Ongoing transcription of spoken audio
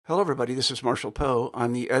Hello, everybody. This is Marshall Poe.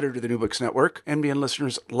 I'm the editor of the New Books Network. NBN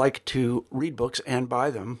listeners like to read books and buy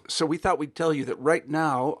them. So we thought we'd tell you that right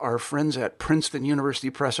now, our friends at Princeton University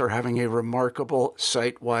Press are having a remarkable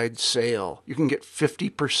site-wide sale. You can get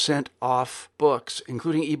 50% off books,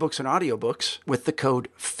 including ebooks and audiobooks, with the code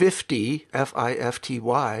 50,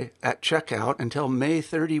 F-I-F-T-Y, at checkout until May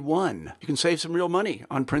 31. You can save some real money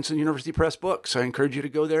on Princeton University Press books. I encourage you to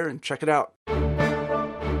go there and check it out.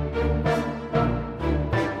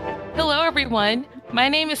 Hello, everyone. My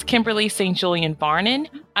name is Kimberly St. Julian Varnon.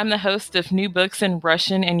 I'm the host of New Books in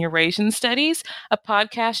Russian and Eurasian Studies, a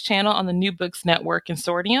podcast channel on the New Books Network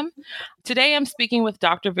Consortium. Today, I'm speaking with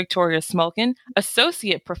Dr. Victoria Smolkin,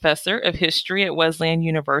 Associate Professor of History at Wesleyan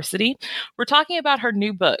University. We're talking about her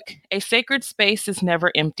new book, A Sacred Space is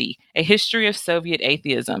Never Empty, A History of Soviet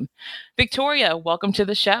Atheism. Victoria, welcome to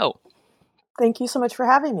the show. Thank you so much for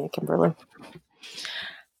having me, Kimberly.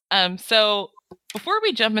 Before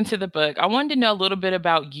we jump into the book, I wanted to know a little bit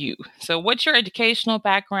about you. So what's your educational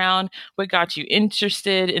background? What got you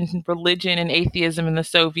interested in religion and atheism in the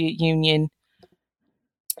Soviet Union?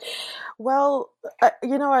 Well,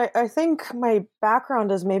 I think my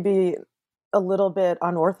background is maybe a little bit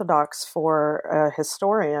unorthodox for a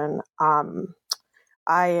historian.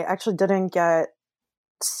 I actually didn't get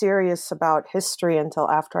serious about history until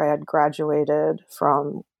after I had graduated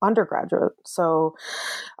from undergraduate. So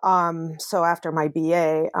after my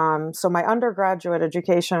BA, so my undergraduate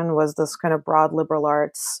education was this kind of broad liberal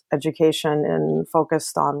arts education and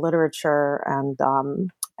focused on literature and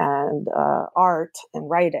art and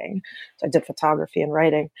writing. So I did photography and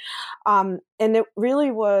writing. And it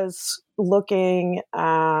really was looking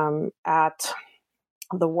at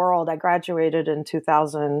the world. I graduated in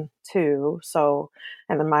 2002.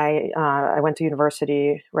 And then I went to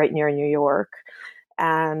university right near New York.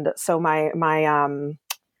 And so my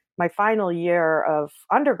final year of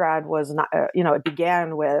undergrad was not, it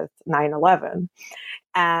began with 9/11.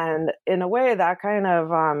 And in a way that kind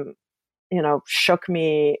of, shook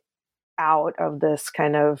me out of this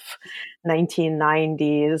kind of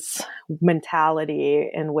 1990s mentality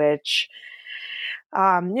in which,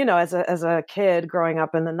 as a kid growing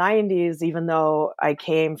up in the 90s, even though I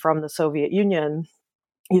came from the Soviet Union,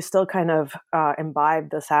 you still kind of imbibed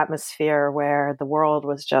this atmosphere where the world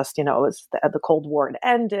was just, it was the Cold War had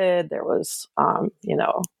ended. There was,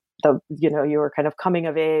 you were kind of coming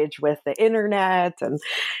of age with the internet, and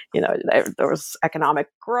there was economic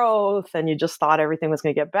growth, and you just thought everything was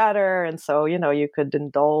going to get better, and so you could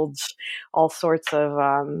indulge all sorts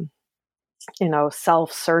of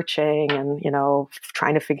self-searching and,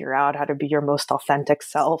 trying to figure out how to be your most authentic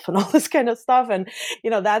self and all this kind of stuff. And,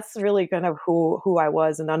 that's really kind of who I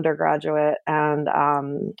was an undergraduate. And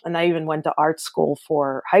I even went to art school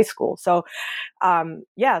for high school. So,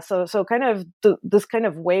 so kind of this kind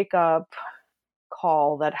of wake up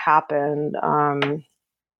call that happened,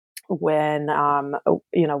 when,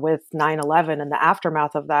 with 9/11 and the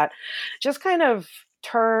aftermath of that, just kind of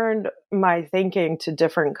turned my thinking to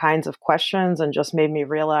different kinds of questions and just made me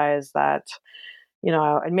realize that,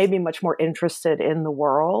 it made me much more interested in the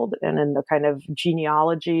world and in the kind of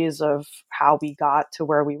genealogies of how we got to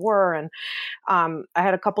where we were. And I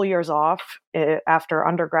had a couple years off after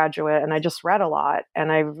undergraduate, and I just read a lot.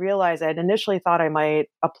 And I realized I'd initially thought I might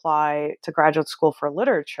apply to graduate school for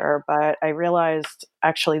literature, but I realized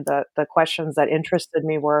actually the questions that interested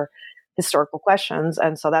me were historical questions.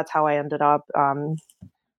 And so that's how I ended up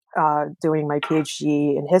doing my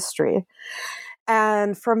PhD in history.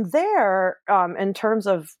 And from there, in terms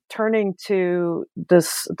of turning to the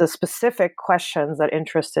specific questions that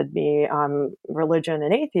interested me, religion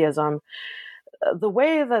and atheism, the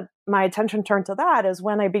way that my attention turned to that is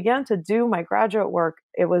when I began to do my graduate work,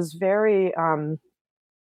 it was very...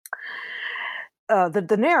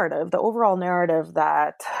 the narrative, the overall narrative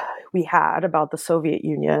that we had about the Soviet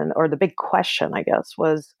Union, or the big question, I guess,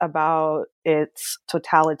 was about its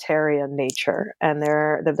totalitarian nature. And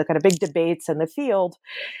the kind of big debates in the field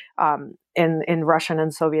in Russian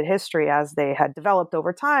and Soviet history as they had developed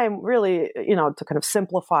over time, really, to kind of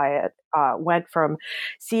simplify it, went from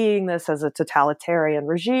seeing this as a totalitarian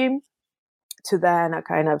regime to then a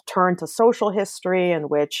kind of turn to social history, in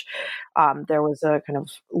which there was a kind of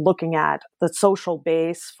looking at the social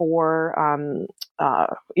base for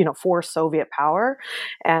Soviet power,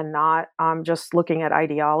 and not just looking at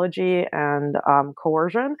ideology and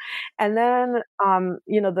coercion. And then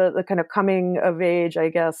the kind of coming of age, I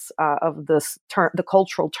guess, of this turn, the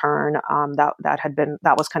cultural turn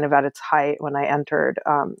that was kind of at its height when I entered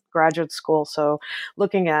graduate school. So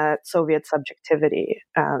looking at Soviet subjectivity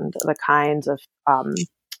and the kinds of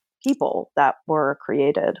people that were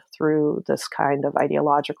created through this kind of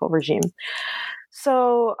ideological regime.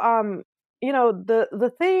 So,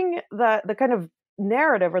 the thing that the kind of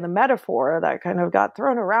narrative or the metaphor that kind of got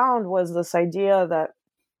thrown around was this idea that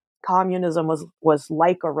communism was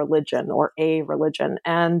like a religion or a religion.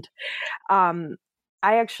 And um,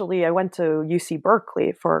 I went to UC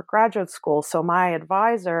Berkeley for graduate school. So my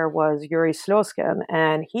advisor was Yuri Sloskin,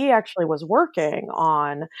 and he actually was working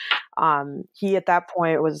on, he at that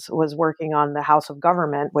point was working on the House of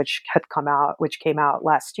Government, which came out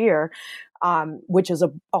last year, which is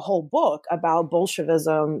a whole book about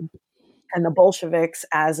Bolshevism and the Bolsheviks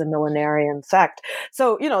as a millenarian sect.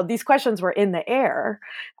 So, these questions were in the air,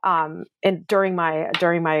 and during my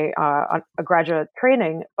graduate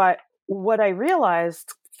training. But what I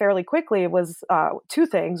realized fairly quickly was two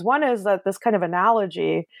things. One is that this kind of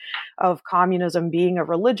analogy of communism being a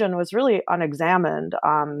religion was really unexamined.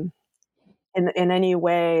 In any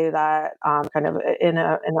way that kind of in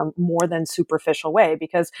a more than superficial way.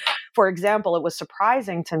 Because, for example, it was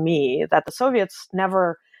surprising to me that the Soviets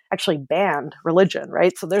never actually banned religion,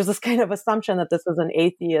 right? So there's this kind of assumption that this is an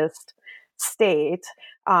atheist state,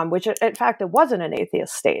 which in fact, it wasn't an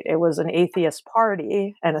atheist state. It was an atheist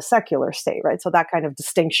party and a secular state, right? So that kind of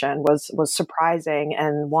distinction was surprising,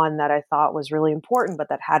 and one that I thought was really important, but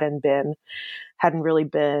that hadn't really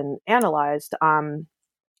been analyzed.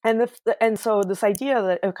 And so this idea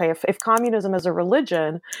that, okay, if communism is a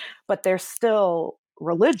religion, but there's still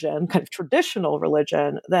religion, kind of traditional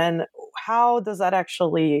religion, then how does that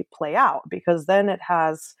actually play out? Because then it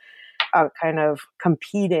has a kind of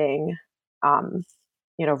competing,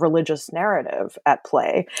 religious narrative at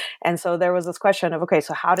play. And so there was this question of, okay,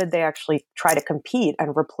 so how did they actually try to compete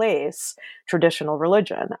and replace traditional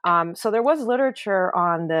religion? So there was literature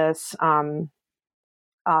on this, on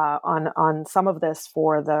some of this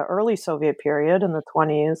for the early Soviet period in the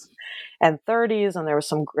 20s and 30s. And there was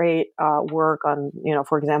some great work on,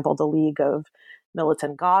 for example, the League of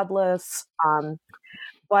Militant Godless.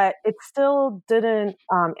 But it still didn't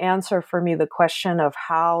answer for me the question of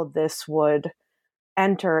how this would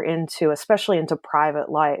enter especially into private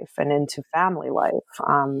life and into family life.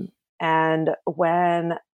 And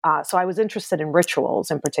when, so I was interested in rituals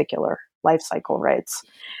in particular, life cycle rites.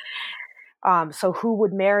 So who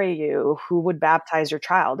would marry you? Who would baptize your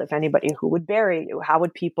child, if anybody? Who would bury you? How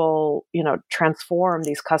would people, transform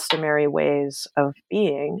these customary ways of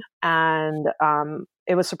being? And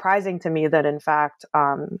it was surprising to me that, in fact,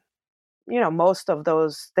 most of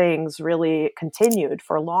those things really continued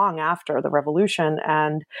for long after the revolution.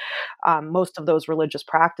 And most of those religious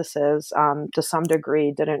practices, to some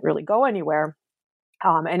degree, didn't really go anywhere.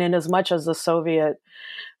 And in as much as the Soviet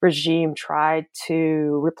regime tried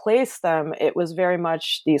to replace them, it was very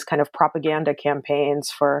much these kind of propaganda campaigns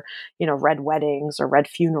for, red weddings or red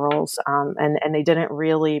funerals. And they didn't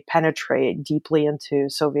really penetrate deeply into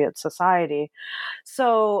Soviet society.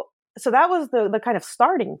 So that was the kind of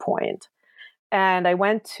starting point. And I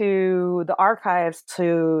went to the archives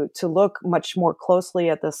to look much more closely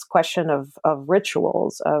at this question of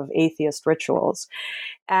rituals, of atheist rituals.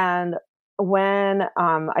 And when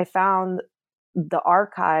I found the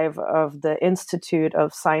archive of the Institute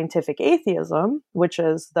of Scientific Atheism, which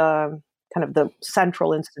is the kind of the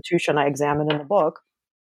central institution I examined in the book,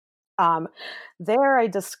 there I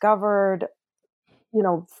discovered,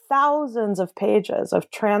 thousands of pages of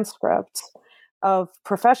transcripts of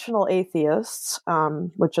professional atheists,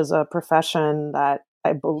 which is a profession that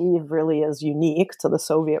I believe really is unique to the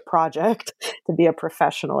Soviet project to be a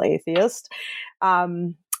professional atheist.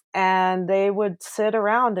 And they would sit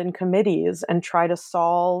around in committees and try to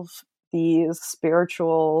solve these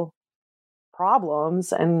spiritual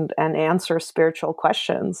problems and answer spiritual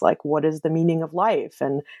questions like, what is the meaning of life?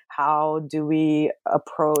 And how do we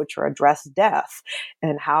approach or address death?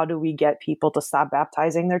 And how do we get people to stop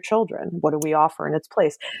baptizing their children? What do we offer in its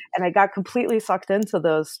place? And I got completely sucked into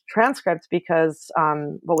those transcripts because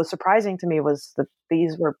what was surprising to me was that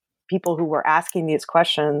these were people who were asking these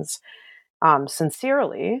questions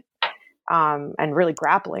sincerely, and really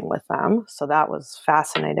grappling with them. So that was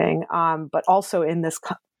fascinating. But also in this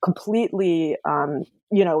completely,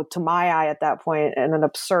 to my eye at that point, in an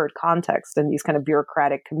absurd context in these kind of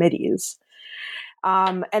bureaucratic committees.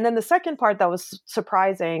 And then the second part that was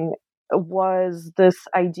surprising was this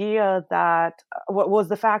idea that what was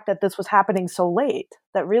the fact that this was happening so late,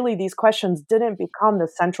 that really these questions didn't become the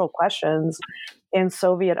central questions in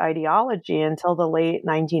Soviet ideology until the late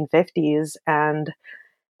 1950s and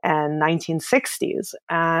 1960s.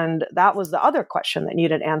 And that was the other question that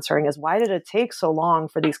needed answering, is why did it take so long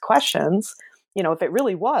for these questions?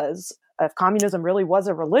 If communism really was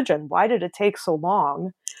a religion, why did it take so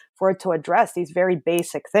long for it to address these very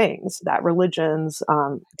basic things that religions,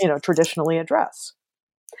 traditionally address.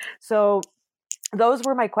 So those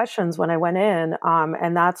were my questions when I went in,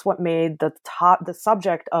 and that's what made the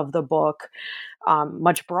subject of the book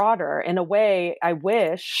much broader. In a way, I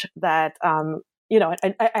wish that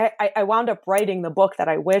I wound up writing the book that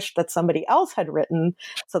I wished that somebody else had written,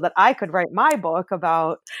 so that I could write my book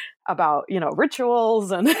about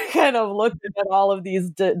rituals and kind of look at all of these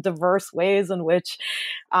diverse ways in which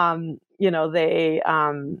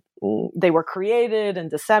they were created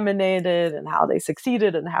and disseminated, and how they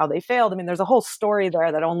succeeded and how they failed. I mean, there's a whole story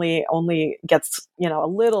there that only gets, a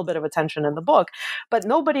little bit of attention in the book, but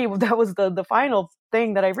that was the final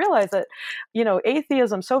thing that I realized, that,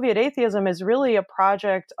 atheism, Soviet atheism, is really a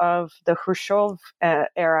project of the Khrushchev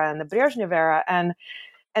era and the Brezhnev era. And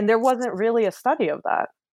there wasn't really a study of that.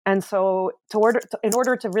 And so in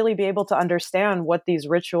order to really be able to understand what these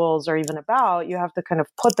rituals are even about, you have to kind of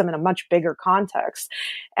put them in a much bigger context.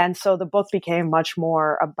 And so the book became much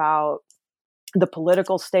more about the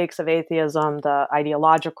political stakes of atheism, the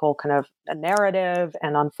ideological kind of narrative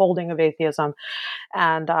and unfolding of atheism.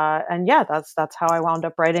 And yeah, that's how I wound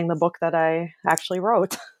up writing the book that I actually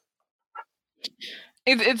wrote.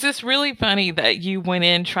 It's just really funny that you went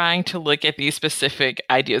in trying to look at these specific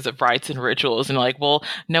ideas of rites and rituals and like, well,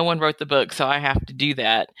 no one wrote the book, so I have to do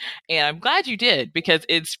that. And I'm glad you did, because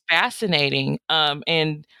it's fascinating.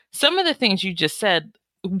 And some of the things you just said,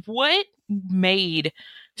 what made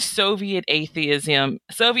Soviet atheism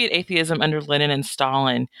under Lenin and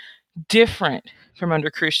Stalin different from under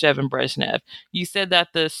Khrushchev and Brezhnev? You said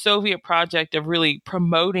that the Soviet project of really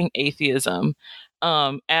promoting atheism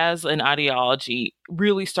as an ideology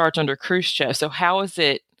really starts under Khrushchev. So how is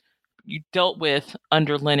it you dealt with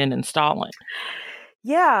under Lenin and Stalin?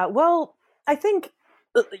 Yeah, well, I think,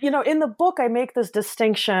 in the book, I make this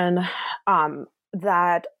distinction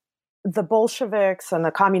that the Bolsheviks and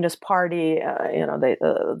the Communist Party,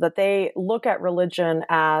 that they look at religion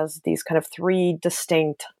as these kind of three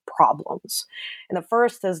distinct problems. And the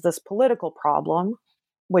first is this political problem,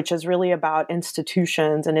 which is really about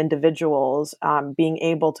institutions and individuals being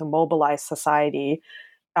able to mobilize society,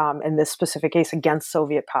 in this specific case, against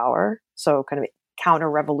Soviet power. So kind of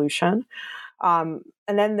counter-revolution. And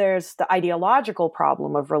then there's the ideological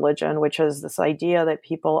problem of religion, which is this idea that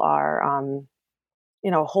people are,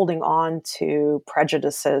 holding on to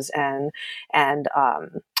prejudices and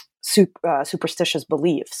superstitious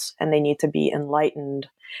beliefs, and they need to be enlightened.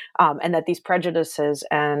 And that these prejudices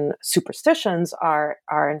and superstitions are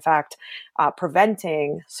in fact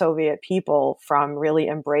preventing Soviet people from really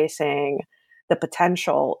embracing the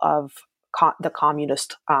potential of the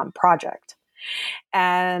communist project.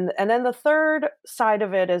 And then the third side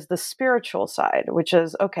of it is the spiritual side, which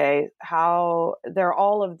is, okay, how there are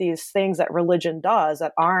all of these things that religion does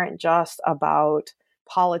that aren't just about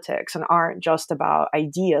politics and aren't just about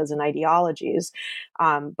ideas and ideologies,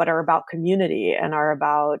 but are about community and are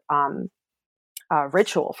about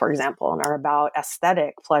ritual, for example, and are about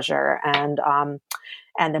aesthetic pleasure and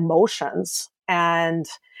emotions. And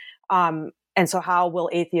so how will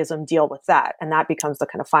atheism deal with that? And that becomes the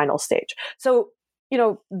kind of final stage. So,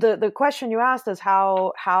 the question you asked is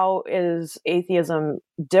how is atheism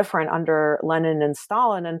different under Lenin and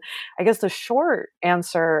Stalin? And I guess the short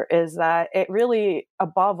answer is that it really,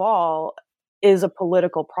 above all, is a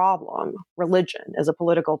political problem. Religion is a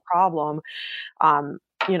political problem,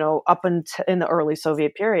 up until in the early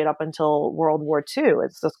Soviet period, up until World War II.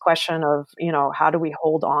 It's this question of, how do we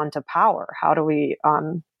hold on to power? How do we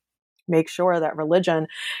make sure that religion,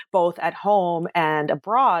 both at home and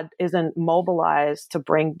abroad, isn't mobilized to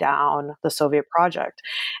bring down the Soviet project?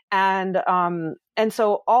 And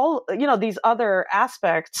so all, these other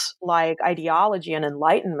aspects like ideology and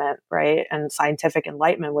enlightenment, right? And scientific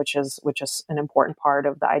enlightenment, which is an important part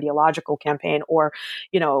of the ideological campaign, or,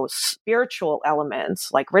 spiritual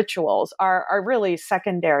elements like rituals are really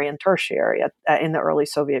secondary and tertiary in the early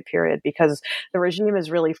Soviet period, because the regime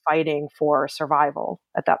is really fighting for survival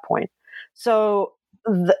at that point. So,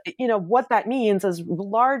 what that means is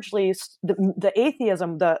largely the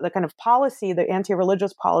atheism, the kind of policy, the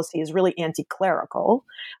anti-religious policy is really anti-clerical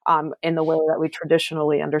in the way that we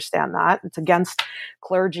traditionally understand that. It's against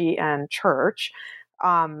clergy and church.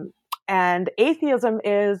 And atheism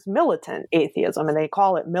is militant atheism, and they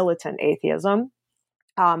call it militant atheism.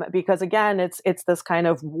 Because again, it's this kind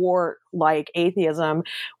of war-like atheism,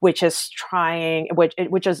 which is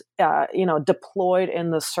deployed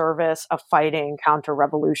in the service of fighting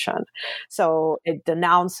counter-revolution. So it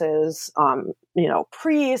denounces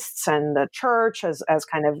priests and the church as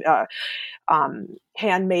kind of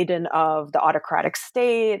handmaiden of the autocratic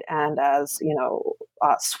state, and as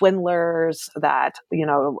swindlers that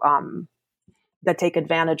take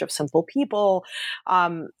advantage of simple people.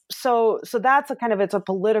 So that's it's a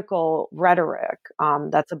political rhetoric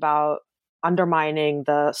that's about undermining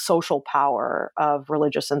the social power of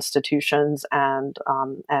religious institutions and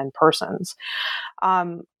persons.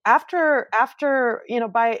 After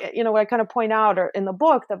I kind of point out in the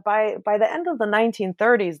book that by the end of the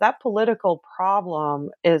 1930s, that political problem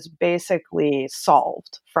is basically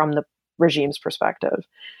solved from the regime's perspective.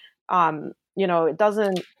 It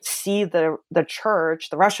doesn't see the church,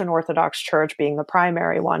 the Russian Orthodox Church, being the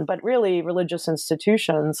primary one, but really religious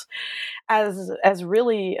institutions as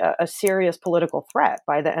really a serious political threat.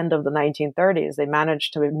 By the end of the 1930s, they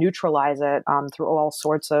managed to neutralize it through all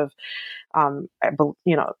sorts of, I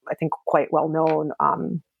think quite well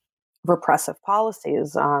known repressive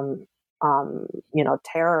policies.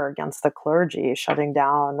 Terror against the clergy, shutting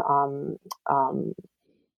down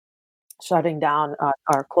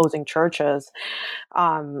or closing churches,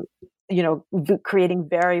 creating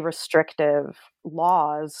very restrictive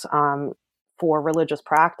laws for religious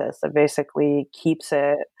practice that basically keeps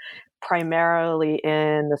it primarily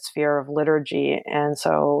in the sphere of liturgy. And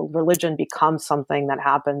so religion becomes something that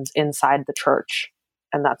happens inside the church,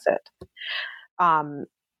 and that's it.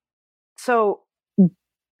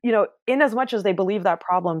 In as much as they believe that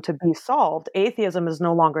problem to be solved, atheism is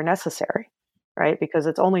no longer necessary. Right? Because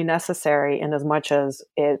it's only necessary in as much as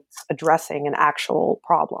it's addressing an actual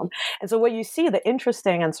problem. And so what you see, the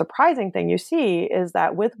interesting and surprising thing you see, is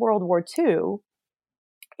that with World War II,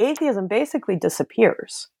 atheism basically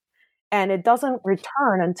disappears. And it doesn't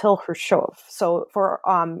return until Khrushchev. So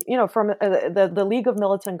from the League of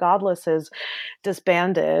Militant Godless is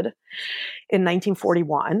disbanded in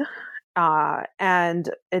 1941. And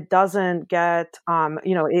it doesn't get,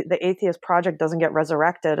 the Atheist Project doesn't get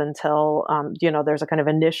resurrected until, there's a kind of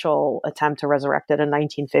initial attempt to resurrect it in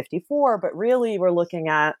 1954, but really we're looking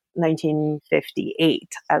at 1958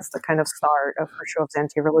 as the kind of start of Khrushchev's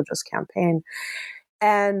anti-religious campaign.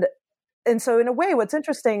 And so in a way, what's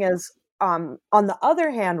interesting is, on the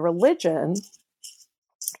other hand, religion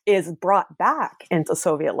is brought back into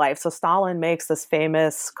Soviet life. So Stalin makes this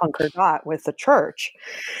famous concordat with the church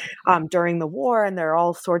during the war, and there are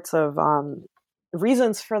all sorts of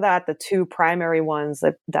reasons for that. The two primary ones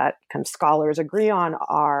that kind of scholars agree on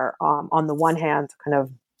are, on the one hand, to kind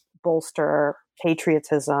of bolster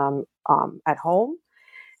patriotism at home,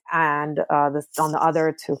 and on the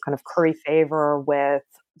other, to kind of curry favor with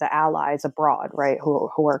the allies abroad, right,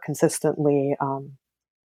 who are consistently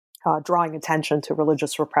drawing attention to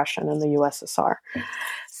religious repression in the USSR.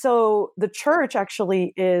 So the church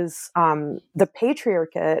actually is, the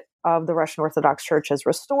patriarchate of the Russian Orthodox Church is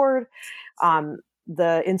restored.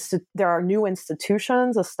 There are new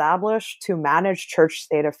institutions established to manage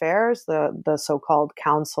church-state affairs, the so-called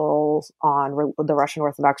councils on the Russian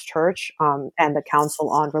Orthodox Church and the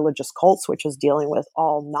Council on Religious Cults, which is dealing with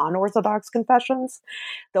all non-Orthodox confessions.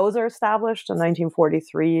 Those are established in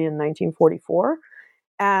 1943 and 1944.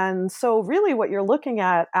 And so really what you're looking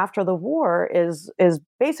at after the war is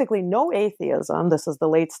basically no atheism. This is the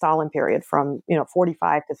late Stalin period from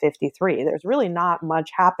 45 to 53. There's really not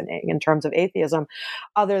much happening in terms of atheism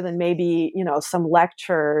other than maybe, some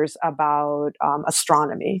lectures about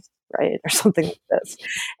astronomy, right? Or something like this.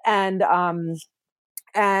 And on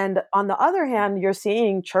the other hand, you're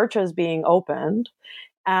seeing churches being opened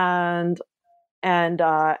and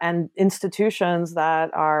institutions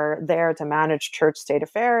that are there to manage church-state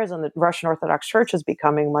affairs, and the Russian Orthodox Church is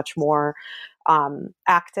becoming much more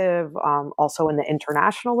active, also in the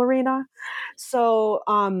international arena. So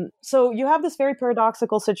you have this very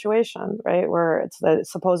paradoxical situation, right, where it's the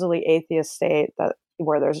supposedly atheist state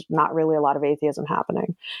where there's not really a lot of atheism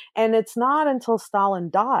happening, and it's not until Stalin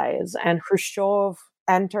dies and Khrushchev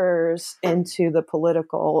enters into the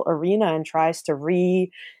political arena and tries to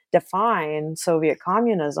redefine Soviet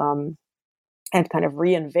communism and kind of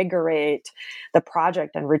reinvigorate the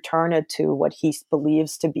project and return it to what he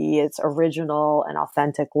believes to be its original and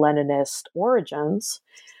authentic Leninist origins,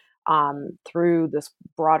 through this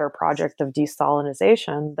broader project of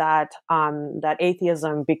de-Stalinization, that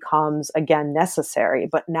atheism becomes again necessary,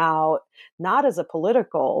 but now not as a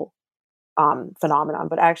political phenomenon,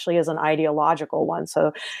 but actually is an ideological one.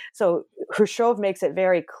 So Khrushchev makes it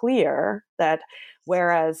very clear that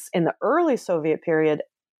whereas in the early Soviet period,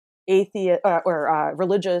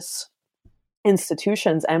 religious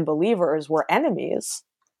institutions and believers were enemies,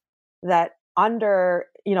 that under,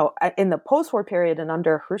 in the post-war period and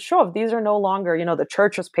under Khrushchev, these are no longer, the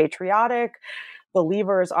church is patriotic,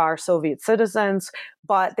 believers are Soviet citizens,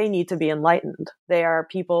 but they need to be enlightened. They are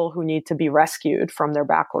people who need to be rescued from their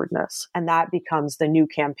backwardness. And that becomes the new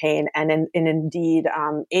campaign. And indeed,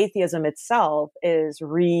 atheism itself is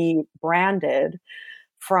rebranded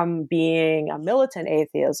from being a militant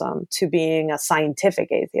atheism to being a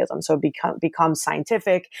scientific atheism. So becomes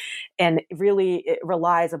scientific, and really it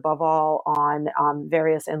relies above all on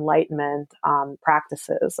various enlightenment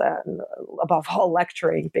practices, and above all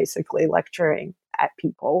lecturing at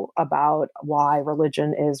people about why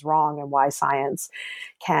religion is wrong and why science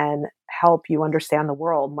can help you understand the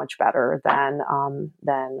world much better than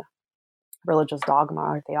religious dogma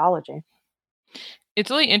or theology. It's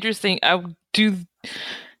really interesting.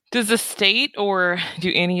 Does the state or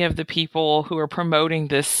do any of the people who are promoting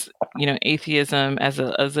this, atheism as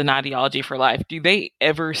an ideology for life, do they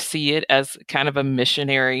ever see it as kind of a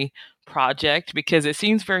missionary project? Because it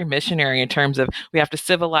seems very missionary in terms of we have to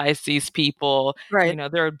civilize these people. Right.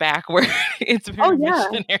 They're backward. It's very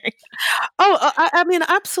missionary. I mean,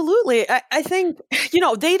 absolutely. I think,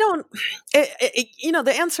 they don't,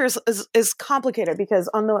 the answer is complicated because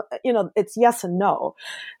it's yes and no.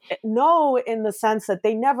 No, in the sense that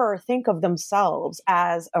they never think of themselves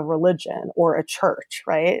as a religion or a church,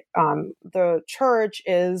 right? The church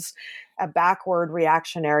is a backward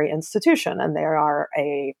reactionary institution, and they are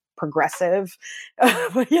a progressive,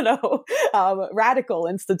 radical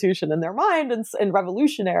institution in their mind and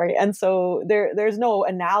revolutionary. And so there's no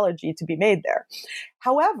analogy to be made there.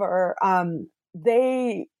 However,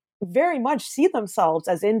 they very much see themselves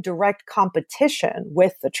as in direct competition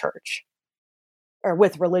with the church, or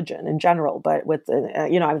with religion in general, but with,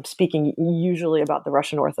 I'm speaking usually about the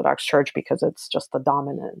Russian Orthodox Church because it's just the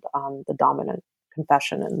dominant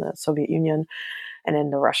confession in the Soviet Union and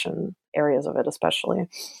in the Russian areas of it especially.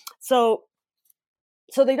 So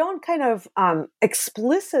they don't kind of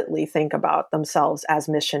explicitly think about themselves as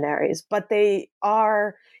missionaries, but they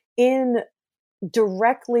are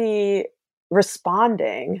directly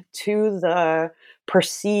responding to the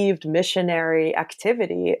perceived missionary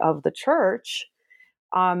activity of the church.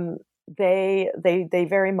 They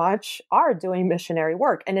very much are doing missionary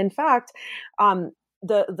work. And in fact,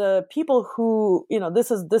 the people who,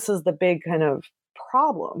 this is the big kind of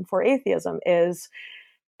problem for atheism is,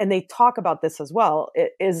 and they talk about this as well,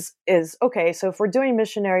 is okay, so if we're doing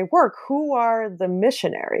missionary work, who are the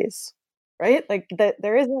missionaries, right? Like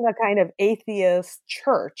there isn't a kind of atheist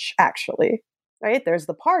church, actually. Right? There's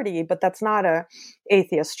the party, but that's not a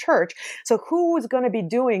atheist church. So who's going to be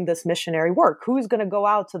doing this missionary work? Who's going to go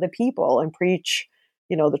out to the people and preach,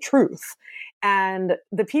 the truth? And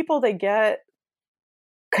the people they get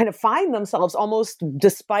kind of find themselves almost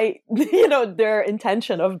despite, their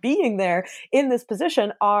intention of being there in this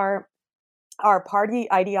position are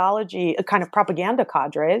party ideology, kind of propaganda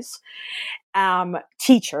cadres,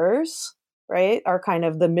 teachers, right, are kind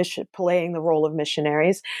of playing the role of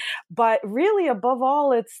missionaries. But really, above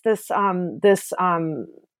all, it's this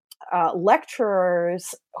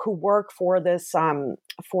lecturers who work for this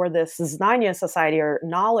Znania Society or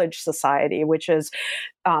Knowledge Society, which is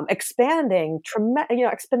expanding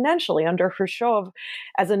exponentially under Khrushchev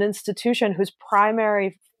as an institution whose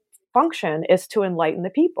primary function is to enlighten the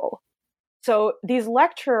people. So these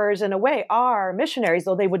lecturers, in a way, are missionaries,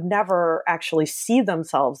 though they would never actually see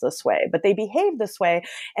themselves this way, but they behave this way.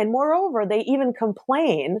 And moreover, they even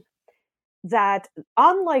complain that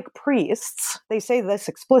unlike priests, they say this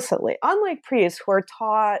explicitly, unlike priests who are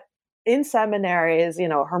taught in seminaries,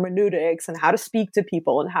 hermeneutics and how to speak to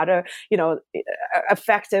people and how to,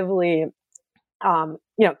 effectively,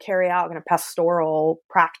 carry out kind of pastoral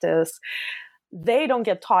practice, they don't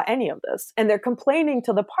get taught any of this. And they're complaining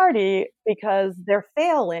to the party because they're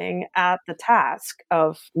failing at the task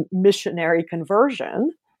of missionary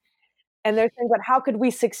conversion. And they're saying, but how could we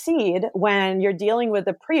succeed when you're dealing with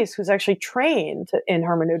a priest who's actually trained in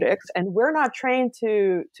hermeneutics and we're not trained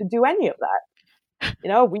to do any of that?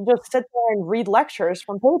 We just sit there and read lectures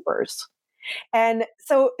from papers. And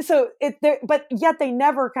but yet they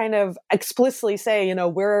never kind of explicitly say,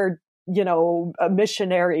 we're, a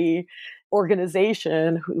missionary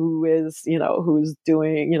organization who's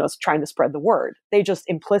doing, trying to spread the word. They just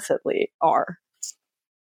implicitly are.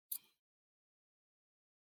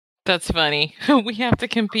 That's funny. We have to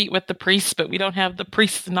compete with the priests, but we don't have the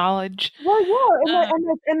priest's knowledge. Well, yeah,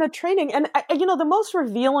 and the training, and the most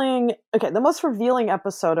revealing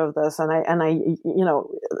episode of this, and I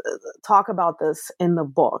talk about this in the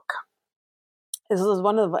book. This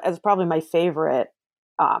is probably my favorite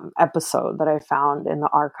episode that I found in the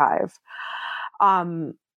archive,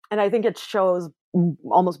 and I think it shows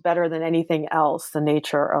almost better than anything else the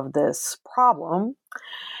nature of this problem.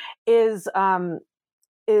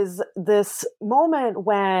 Is this moment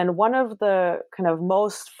when one of the kind of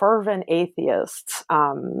most fervent atheists,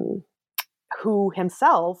 who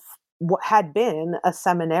himself had been a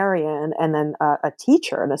seminarian and then a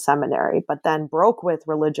teacher in a seminary, but then broke with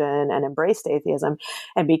religion and embraced atheism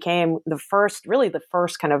and became the first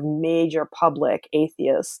kind of major public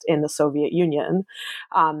atheist in the Soviet Union,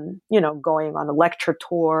 going on a lecture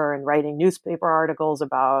tour and writing newspaper articles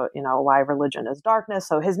about, why religion is darkness.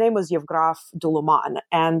 So his name was Yevgraf Duluman.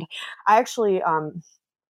 And I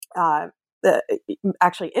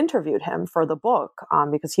actually interviewed him for the book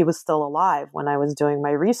because he was still alive when I was doing my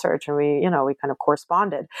research, and we kind of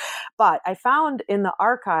corresponded. But I found in the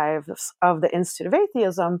archives of the Institute of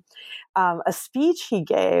Atheism a speech he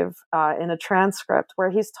gave in a transcript where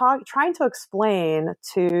he's trying to explain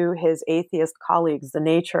to his atheist colleagues the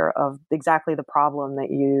nature of exactly the problem that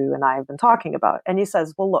you and I have been talking about. And he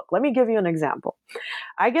says, well, look, let me give you an example.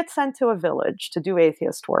 I get sent to a village to do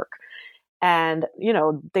atheist work. And,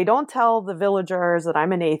 they don't tell the villagers that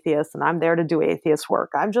I'm an atheist and I'm there to do atheist work.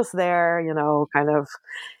 I'm just there, kind of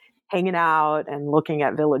hanging out and looking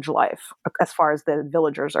at village life as far as the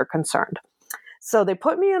villagers are concerned. So they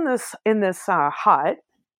put me in this hut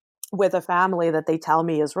with a family that they tell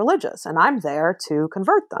me is religious, and I'm there to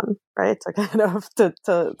convert them, right? To kind of to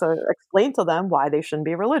explain to them why they shouldn't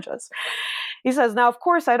be religious. He says, now, of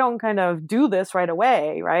course, I don't kind of do this right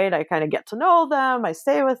away, right? I kind of get to know them, I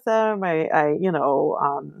stay with them, I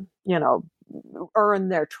earn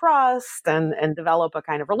their trust and develop a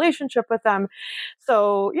kind of relationship with them.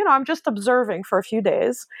 So, I'm just observing for a few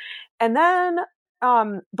days. And then,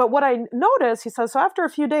 but what I noticed, he says, so after a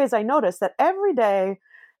few days, I noticed that every day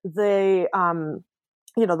the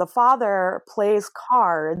father plays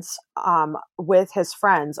cards with his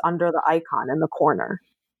friends under the icon in the corner.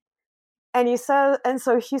 And he says,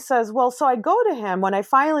 well, so I go to him when I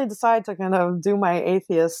finally decide to kind of do my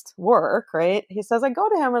atheist work, right? He says, I go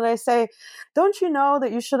to him and I say, don't you know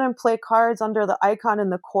that you shouldn't play cards under the icon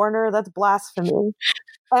in the corner? That's blasphemy.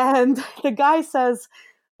 And the guy says,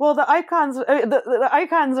 well, the icons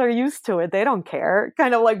are used to it. They don't care.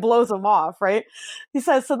 Kind of like blows them off, right? He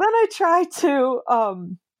says, so then I try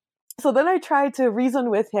to reason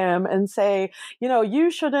with him and say,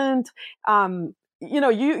 you shouldn't,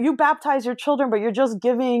 you baptize your children, but you're just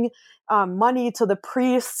giving money to the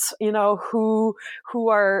priests, who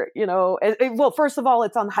are, well, first of all,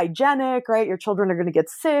 it's unhygienic, right? Your children are going to get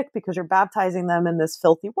sick because you're baptizing them in this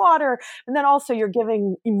filthy water. And then also you're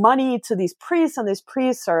giving money to these priests, and these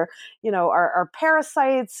priests are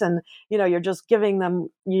parasites, and, you're just giving them,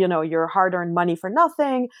 your hard-earned money for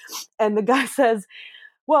nothing. And the guy says,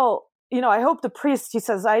 well, I hope the priest, he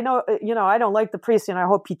says, I know, I don't like the priest, and I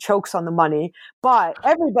hope he chokes on the money, but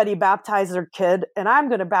everybody baptizes their kid, and I'm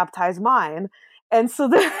going to baptize mine. And so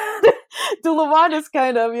Duluman is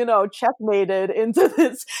kind of, checkmated into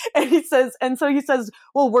this. And he says,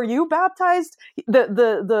 well, were you baptized?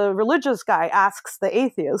 The religious guy asks the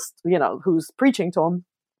atheist, who's preaching to him.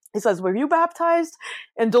 He says, were you baptized?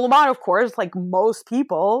 And Duluman, of course, like most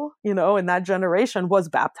people, in that generation, was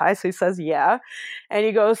baptized. So he says, yeah. And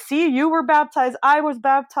he goes, see, you were baptized. I was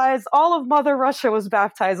baptized. All of Mother Russia was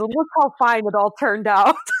baptized. And look how fine it all turned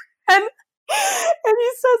out. and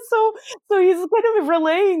he says, so he's kind of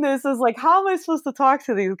relaying this as like, how am I supposed to talk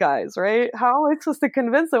to these guys, right? How am I supposed to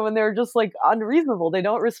convince them when they're just like unreasonable? They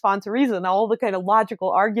don't respond to reason. All the kind of logical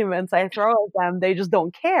arguments I throw at them, they just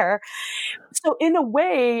don't care. So in a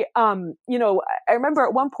way, I remember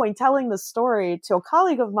at one point telling this story to a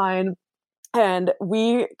colleague of mine, and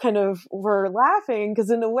we kind of were laughing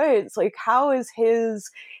because in a way it's like, how is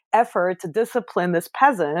his effort to discipline this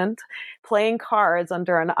peasant playing cards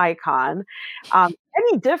under an icon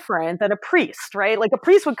any different than a priest, right? Like a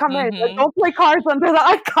priest would come in and like, don't play cards under the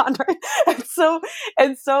icon, right?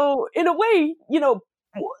 And so in a way,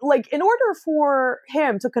 like in order for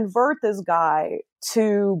him to convert this guy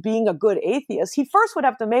to being a good atheist, he first would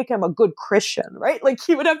have to make him a good Christian, right? Like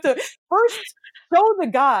he would have to first show the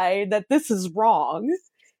guy that this is wrong,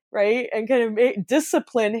 right? And kind of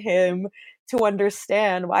discipline him to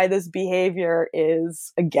understand why this behavior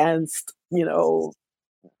is against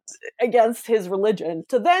his religion,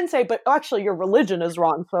 to then say, but actually your religion is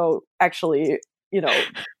wrong. So actually,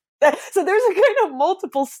 So there's a kind of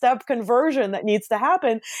multiple step conversion that needs to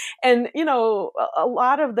happen. And, a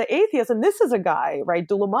lot of the atheists, and this is a guy, right?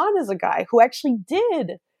 Duleman is a guy who actually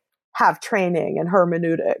did have training in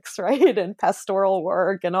hermeneutics, right? And pastoral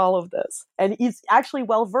work and all of this. And he's actually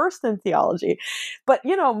well versed in theology. But,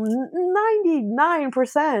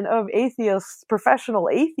 99% of atheists, professional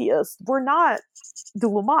atheists, were not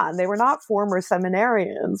Duleman. They were not former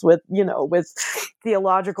seminarians with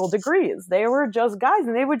theological degrees. They were just guys,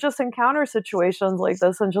 and they would just encounter situations like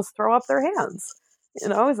this and just throw up their hands.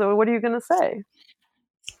 So what are you going to say?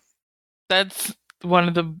 That's one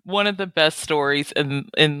of the best stories,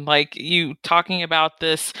 in like you talking about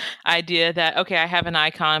this idea that, okay, I have an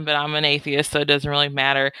icon, but I'm an atheist, so it doesn't really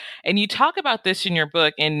matter. And you talk about this in your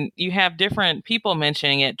book, and you have different people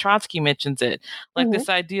mentioning it. Trotsky mentions it, like this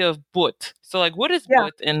idea of But. So, like, what is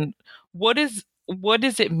But, and what does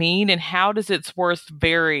it mean, and how does its worth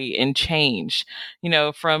vary and change?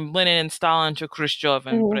 From Lenin and Stalin to Khrushchev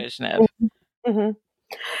and Brezhnev.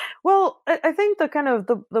 Well, I think the kind of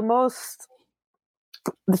the most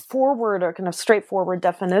forward or kind of straightforward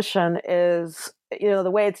definition is, the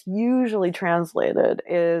way it's usually translated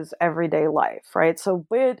is everyday life, right? So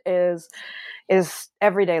But is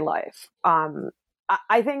everyday life.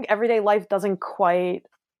 I think everyday life doesn't quite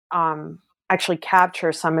actually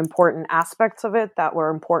capture some important aspects of it that were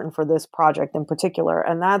important for this project in particular,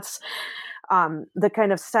 and that's the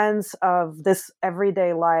kind of sense of this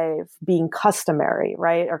everyday life being customary,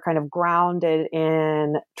 right? Or kind of grounded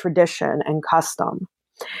in tradition and custom.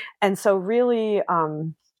 And so really,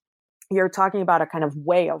 you're talking about a kind of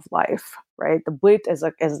way of life, right? The But is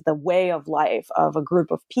the way of life of a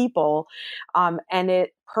group of people, and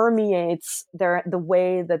it permeates the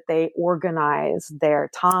way that they organize their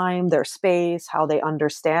time, their space, how they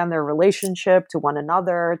understand their relationship to one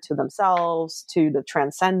another, to themselves, to the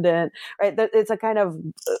transcendent, right? It's a kind of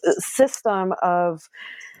system of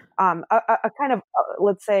a kind of,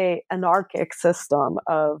 let's say, anarchic system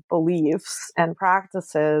of beliefs and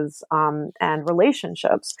practices and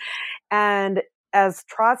relationships. And as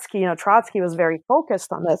Trotsky was very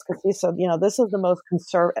focused on this because he said, this is the most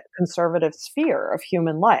conservative sphere of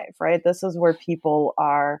human life, right? This is where people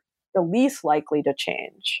are the least likely to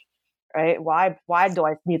change, right? Why do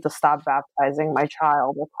I need to stop baptizing my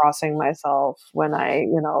child or crossing myself when I,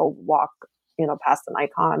 walk past an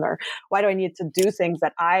icon? Or why do I need to do things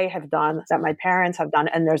that I have done, that my parents have done?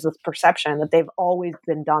 And there's this perception that they've always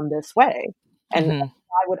been done this way. And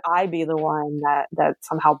why would I be the one that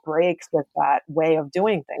somehow breaks with that way of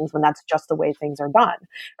doing things when that's just the way things are done,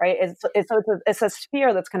 right? It's a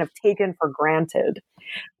sphere that's kind of taken for granted.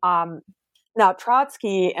 Now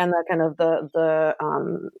Trotsky and the kind of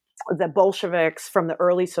the Bolsheviks from the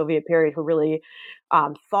early Soviet period who really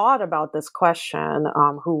thought about this question,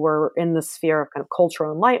 who were in the sphere of kind of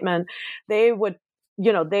cultural enlightenment, they would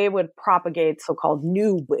propagate so-called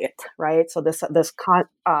new But, right? So this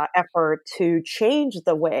effort to change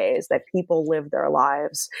the ways that people live their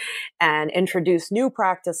lives and introduce new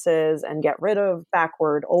practices and get rid of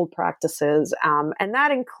backward old practices. And that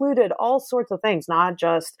included all sorts of things, not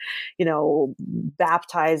just,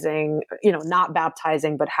 baptizing, not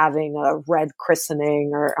baptizing, but having a red christening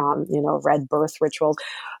or, red birth rituals,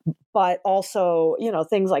 but also,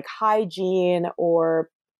 things like hygiene or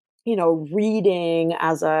reading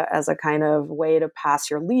as a kind of way to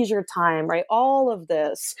pass your leisure time, right? All of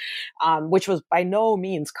this, which was by no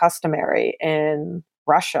means customary in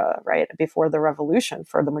Russia, right? Before the revolution,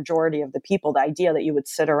 for the majority of the people, the idea that you would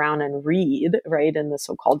sit around and read, right, in the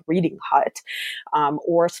so-called reading hut,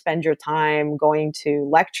 or spend your time going to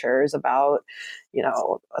lectures about,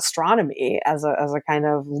 astronomy as a kind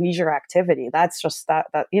of leisure activity. That's just that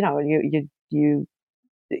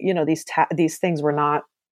these things were not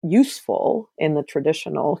useful in the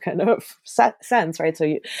traditional kind of sense, right?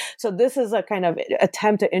 So this is a kind of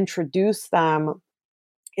attempt to introduce them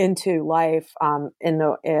into life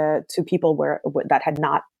to people that had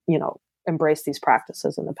not, embraced these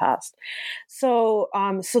practices in the past. So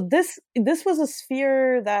this was a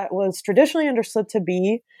sphere that was traditionally understood to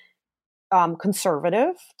be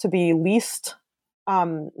conservative, to be least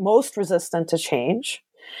most resistant to change.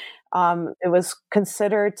 It was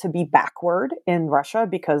considered to be backward in Russia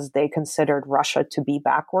because they considered Russia to be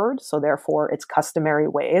backward. So therefore, its customary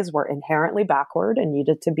ways were inherently backward and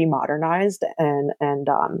needed to be modernized and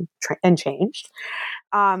changed.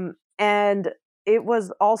 And it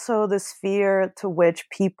was also the sphere to which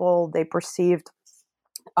they perceived,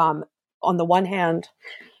 on the one hand,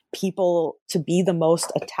 people to be the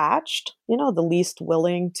most attached, the least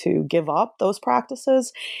willing to give up those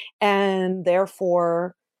practices, and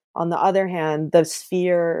therefore, on the other hand, the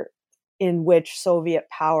sphere in which Soviet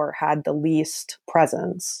power had the least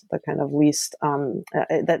presence, the kind of least,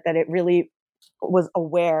 that it really was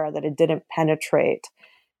aware that it didn't penetrate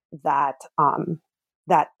that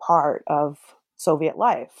that part of Soviet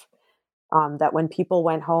life. That when people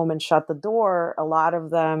went home and shut the door, a lot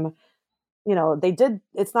of them, they did.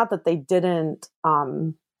 It's not that they didn't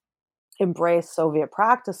embrace Soviet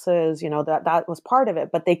practices, that was part of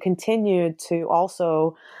it, but they continued to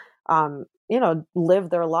also, live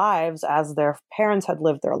their lives as their parents had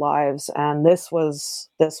lived their lives, and this was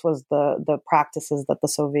the practices that the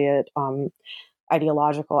Soviet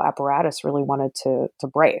ideological apparatus really wanted to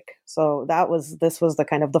break. So this was the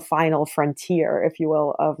kind of the final frontier, if you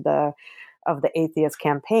will, of the atheist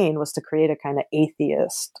campaign, was to create a kind of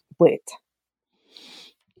atheist blit.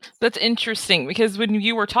 That's interesting, because when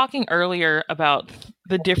you were talking earlier about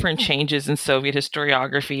the different changes in Soviet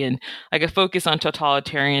historiography and like a focus on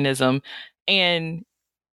totalitarianism, and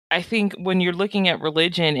I think when you're looking at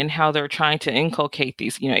religion and how they're trying to inculcate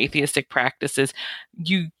these, atheistic practices,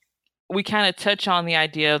 we kind of touch on the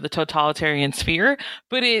idea of the totalitarian sphere,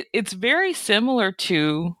 but it's very similar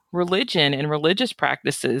to religion and religious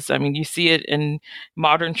practices. I mean, you see it in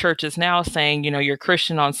modern churches now saying, you're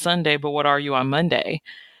Christian on Sunday, but what are you on Monday?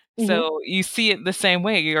 Mm-hmm. So you see it the same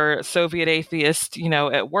way. You're a Soviet atheist,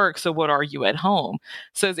 at work. So what are you at home?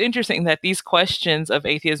 So it's interesting that these questions of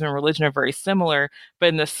atheism and religion are very similar, but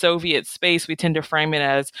in the Soviet space, we tend to frame it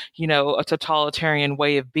as, a totalitarian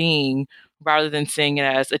way of being, rather than seeing it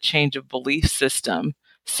as a change of belief system,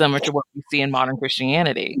 similar to what we see in modern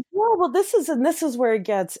Christianity. Yeah, well, this is where it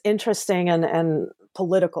gets interesting and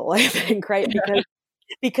political, I think, right?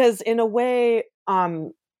 Because in a way,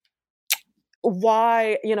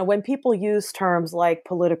 why, when people use terms like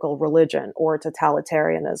political religion or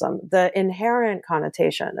totalitarianism, the inherent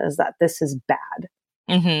connotation is that this is bad.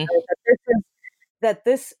 Mm-hmm.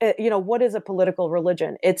 What is a political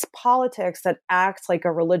religion? It's politics that acts like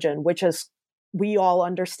a religion, which is, we all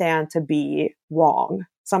understand to be wrong,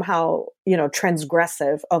 somehow,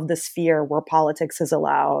 transgressive of the sphere where politics is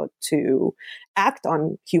allowed to act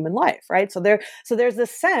on human life, right? So there's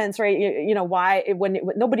this sense, right? Why when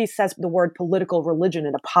nobody says the word political religion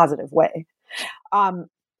in a positive way.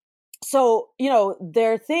 So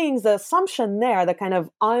there are things, the assumption there, the kind of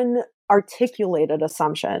unarticulated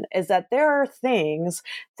assumption is that there are things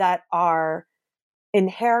that are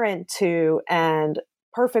inherent to and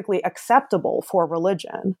perfectly acceptable for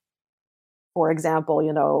religion. For example,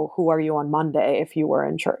 who are you on Monday if you were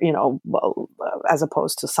in church, as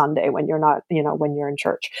opposed to Sunday when you're not, when you're in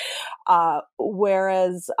church.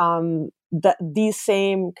 Whereas these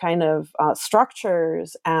same kind of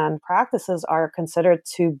structures and practices are considered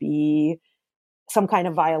to be some kind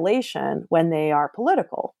of violation when they are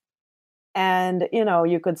political. And,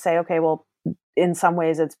 you could say, okay, well, in some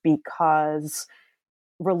ways it's because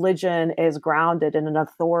religion is grounded in an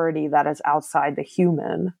authority that is outside the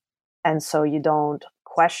human. And so you don't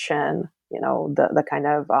question, the kind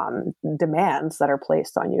of demands that are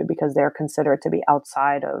placed on you because they're considered to be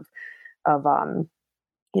outside of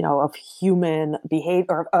human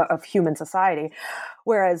behavior, of human society.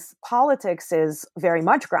 Whereas politics is very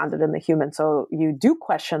much grounded in the human. So you do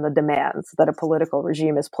question the demands that a political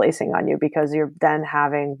regime is placing on you, because you're then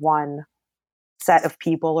having one set of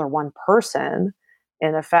people or one person,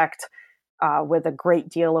 in effect, with a great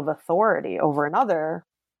deal of authority over another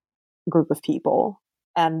group of people.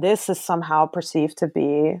 And this is somehow perceived to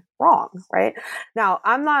be wrong, right? Now,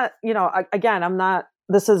 I'm not, I'm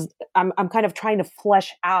kind of trying to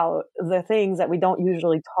flesh out the things that we don't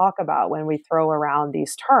usually talk about when we throw around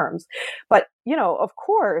these terms. But, of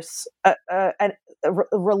course,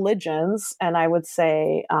 religions, and I would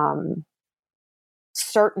say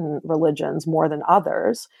certain religions more than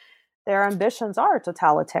others, their ambitions are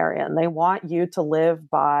totalitarian. They want you to live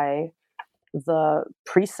by the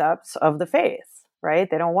precepts of the faith, right?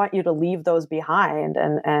 They don't want you to leave those behind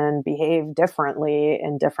and behave differently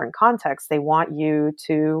in different contexts. They want you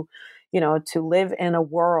to, to live in a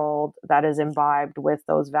world that is imbibed with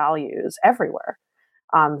those values everywhere.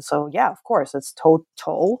 So yeah, of course, it's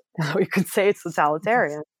total. You could say it's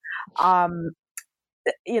totalitarian. I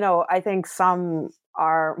think some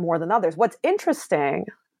are more than others. What's interesting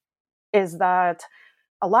is that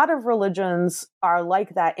a lot of religions are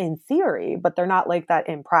like that in theory, but they're not like that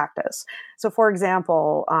in practice. So, for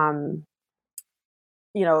example,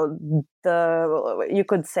 you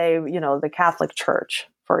could say, the Catholic Church,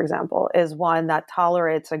 for example, is one that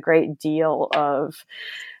tolerates a great deal of,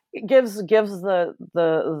 gives the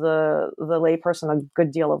layperson a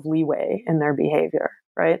good deal of leeway in their behavior,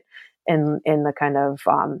 right? In the kind of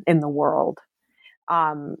in the world,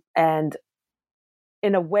 and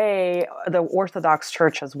in a way, the Orthodox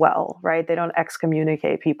Church as well, right? They don't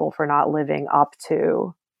excommunicate people for not living up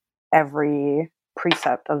to every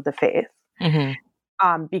precept of the faith.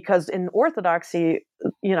 Mm-hmm. Because in Orthodoxy,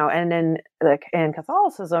 and in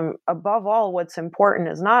Catholicism, above all, what's important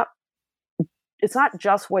is it's not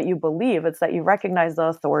just what you believe, it's that you recognize the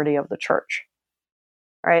authority of the church,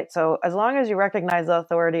 right? So as long as you recognize the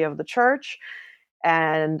authority of the church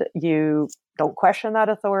and you don't question that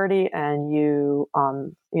authority and you,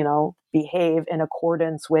 behave in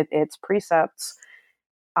accordance with its precepts,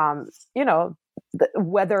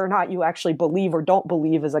 whether or not you actually believe or don't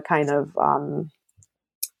believe is a kind of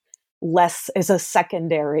is a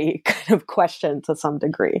secondary kind of question to some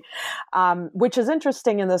degree, which is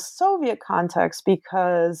interesting in the Soviet context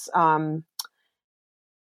because, the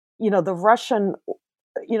Russian,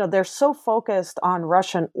 they're so focused on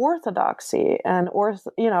Russian Orthodoxy and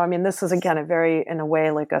this is again in a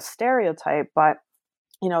way like a stereotype, but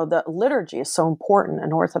the liturgy is so important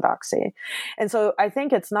in Orthodoxy. And so I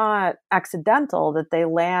think it's not accidental that they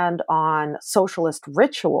land on socialist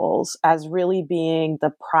rituals as really being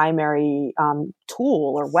the primary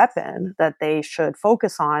tool or weapon that they should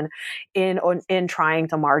focus on in trying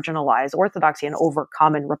to marginalize Orthodoxy and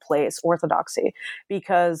overcome and replace Orthodoxy.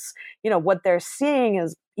 Because, what they're seeing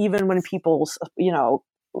is even when people,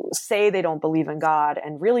 say they don't believe in God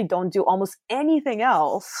and really don't do almost anything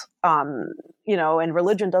else, and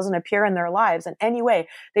religion doesn't appear in their lives in any way,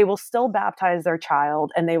 they will still baptize their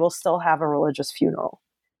child and they will still have a religious funeral.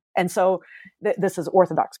 And so this is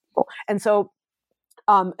Orthodox people. And so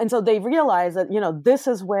they realize that, this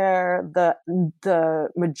is where the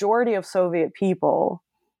majority of Soviet people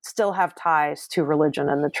still have ties to religion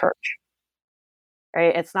and the church.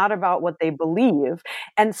 Right? It's not about what they believe.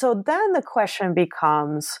 And so then the question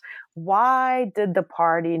becomes, why did the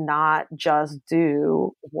party not just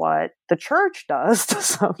do what the church does to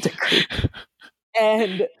some degree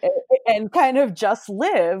and kind of just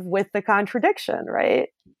live with the contradiction, right?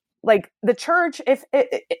 Like the church,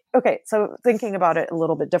 so thinking about it a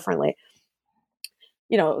little bit differently,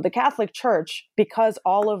 the Catholic Church, because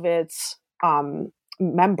all of its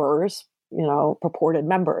members, purported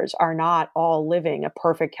members are not all living a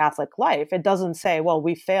perfect Catholic life. It doesn't say, well,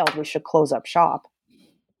 we failed, we should close up shop.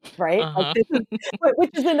 Right? Uh-huh.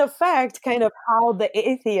 Which is in effect kind of how the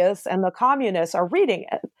atheists and the communists are reading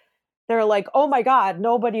it. They're like, oh my God,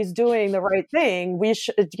 nobody's doing the right thing. We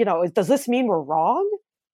should, does this mean we're wrong?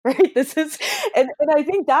 Right? This is, and I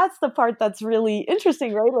think that's the part that's really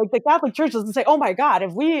interesting, right? Like the Catholic Church doesn't say, oh my God, are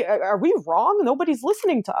we wrong? Nobody's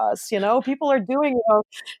listening to us. People are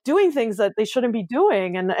doing things that they shouldn't be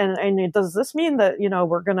doing. And does this mean that,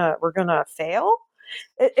 we're gonna fail?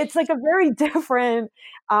 It's like a very different,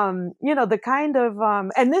 the kind of,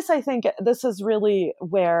 and this, I think this is really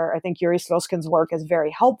where I think Yuri Sloskin's work is very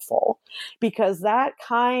helpful, because that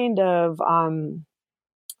kind of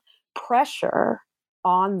pressure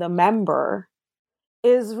on the member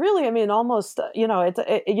is really, almost,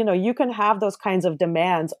 you can have those kinds of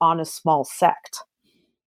demands on a small sect,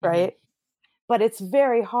 right? Mm-hmm. But it's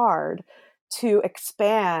very hard to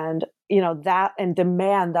expand, that and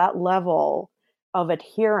demand that level of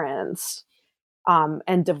adherence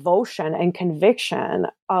and devotion and conviction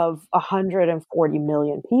of 140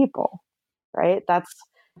 million people, right? That's,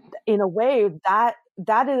 in a way, that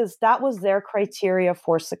was their criteria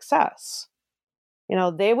for success.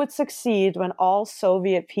 They would succeed when all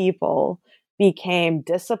Soviet people became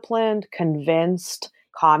disciplined, convinced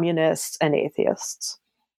communists and atheists,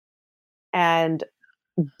 and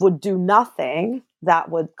would do nothing that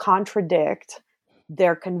would contradict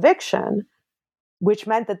their conviction, which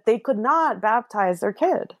meant that they could not baptize their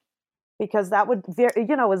kid because that would,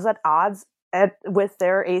 is at odds with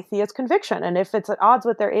their atheist conviction. And if it's at odds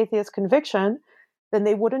with their atheist conviction, then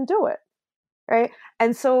they wouldn't do it, right?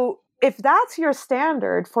 And so if that's your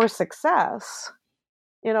standard for success,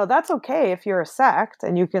 that's okay if you're a sect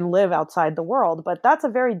and you can live outside the world, but that's a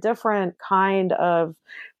very different kind of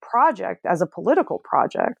project as a political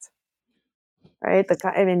project, right? To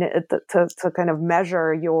kind of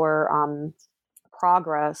measure your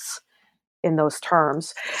progress in those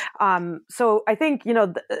terms. So I think,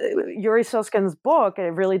 Yuri Sloskin's book,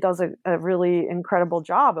 it really does a really incredible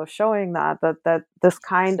job of showing that this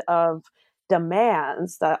kind of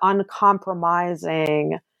demands, the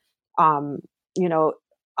uncompromising,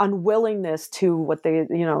 unwillingness to what they,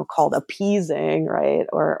 called appeasing, right?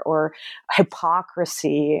 Or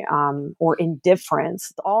hypocrisy, or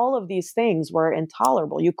indifference. All of these things were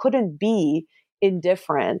intolerable. You couldn't be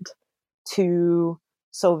indifferent to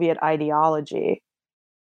Soviet ideology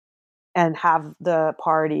and have the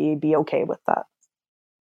party be okay with that.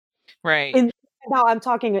 Right. Now I'm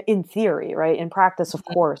talking in theory, right? In practice, of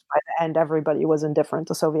course, by the end, everybody was indifferent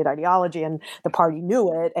to Soviet ideology, and the party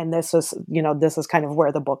knew it. And this is kind of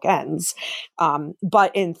where the book ends.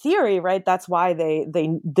 But in theory, right, that's why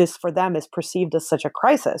this for them is perceived as such a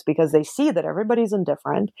crisis, because they see that everybody's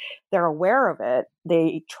indifferent, they're aware of it,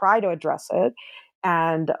 they try to address it,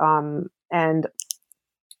 and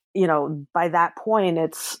by that point,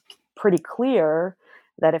 it's pretty clear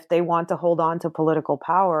that if they want to hold on to political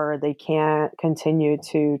power, they can't continue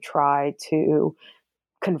to try to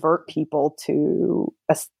convert people to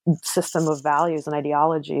a system of values and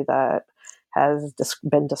ideology that has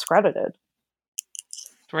been discredited.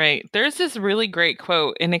 Right. There's this really great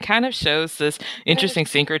quote, and it kind of shows this interesting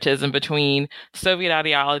syncretism between Soviet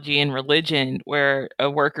ideology and religion, where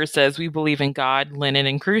a worker says, "We believe in God, Lenin,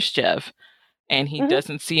 and Khrushchev." And he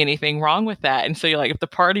doesn't see anything wrong with that. And so you're like, if the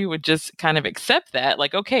party would just kind of accept that,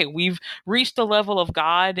 like, okay, we've reached the level of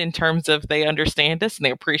God in terms of they understand us and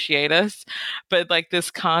they appreciate us. But like this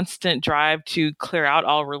constant drive to clear out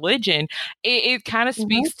all religion, it kind of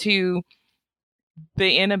speaks to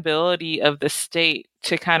the inability of the state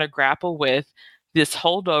to kind of grapple with this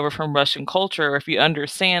holdover from Russian culture. If you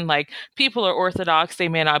understand, like, people are Orthodox, they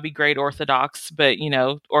may not be great Orthodox, but,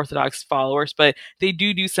 Orthodox followers, but they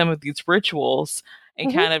do some of these rituals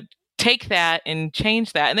and kind of take that and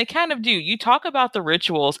change that. And they kind of do. You talk about the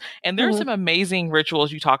rituals, and there's some amazing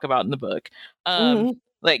rituals you talk about in the book.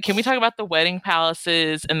 Like, can we talk about the wedding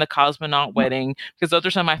palaces and the cosmonaut wedding? Because those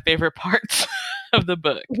are some of my favorite parts of the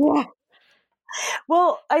book. Yeah.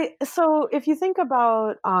 Well, so if you think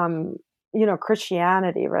about,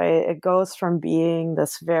 Christianity, right, it goes from being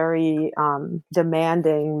this very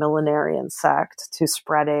demanding millenarian sect to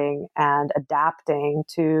spreading and adapting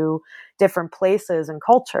to different places and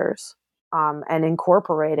cultures, and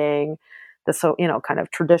incorporating the kind of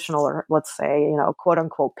traditional, or let's say, quote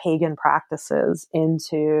unquote pagan practices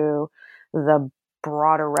into the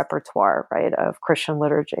broader repertoire, right, of Christian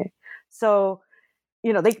liturgy. So,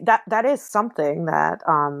 that is something that,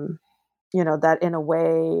 that in a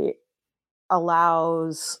way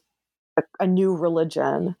allows a new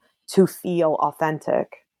religion to feel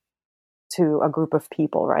authentic to a group of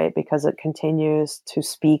people, right? Because it continues to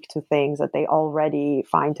speak to things that they already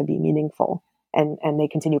find to be meaningful, and they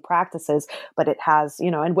continue practices, but it has,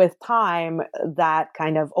 and with time, that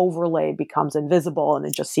kind of overlay becomes invisible, and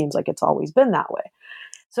it just seems like it's always been that way.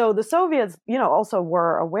 So the Soviets, also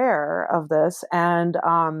were aware of this, and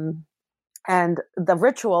the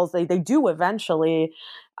rituals they do eventually,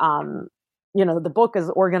 the book is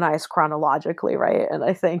organized chronologically, right? And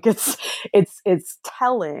I think it's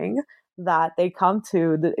telling that they come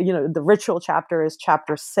to the ritual chapter is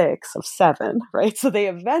chapter 6 of 7, right? So they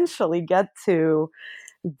eventually get to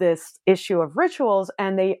this issue of rituals,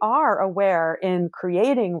 and they are aware in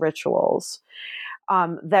creating rituals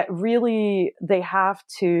that really they have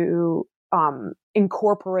to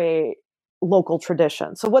incorporate local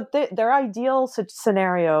tradition. So what their ideal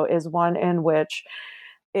scenario is one in which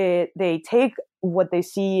they take what they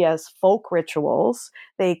see as folk rituals,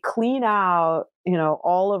 they clean out,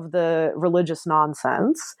 all of the religious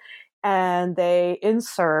nonsense, and they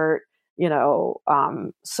insert,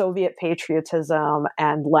 Soviet patriotism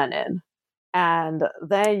and Lenin. And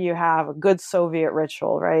then you have a good Soviet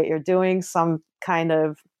ritual, right? You're doing some kind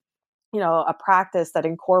of, a practice that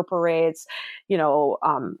incorporates,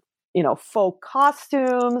 folk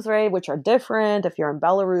costumes, right, which are different. If you're in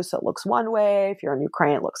Belarus, it looks one way. If you're in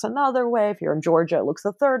Ukraine, it looks another way. If you're in Georgia, it looks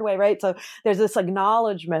the third way, right? So there's this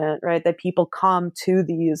acknowledgement, right, that people come to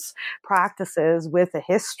these practices with a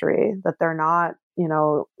history, that they're not,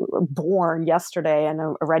 born yesterday and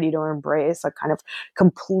are ready to embrace a kind of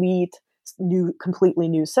completely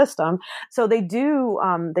new system. So they do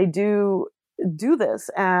this,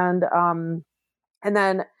 and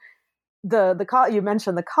then you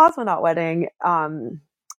mentioned the cosmonaut wedding.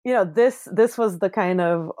 This was the kind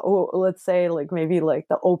of, let's say, like maybe like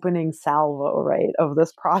the opening salvo, right, of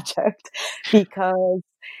this project, because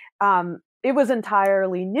it was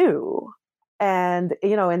entirely new, and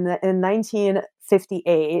in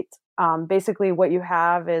 1958, basically what you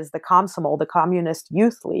have is the Komsomol, the Communist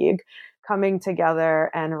Youth League, coming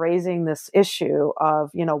together and raising this issue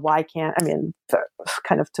of, why can't,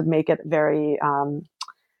 to make it very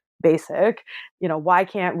basic, why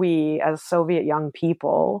can't we as Soviet young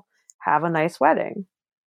people have a nice wedding?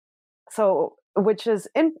 So, which is,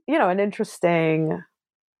 an interesting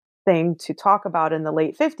thing to talk about in the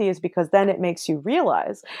late 50s, because then it makes you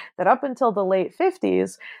realize that up until the late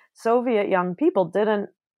 50s, Soviet young people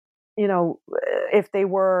didn't, if they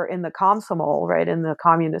were in the Komsomol, right, in the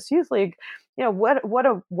Communist Youth League, what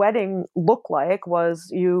a wedding looked like was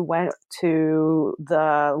you went to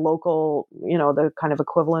the local, the kind of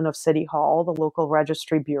equivalent of City Hall, the local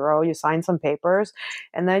registry bureau, you signed some papers,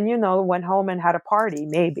 and then, went home and had a party,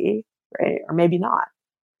 maybe, right? Or maybe not.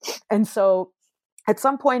 And so at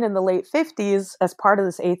some point in the late 50s, as part of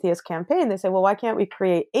this atheist campaign, they say, well, why can't we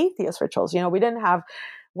create atheist rituals? We didn't have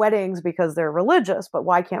weddings because they're religious, but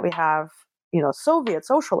why can't we have Soviet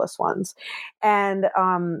socialist ones? And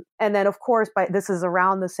then, of course, this is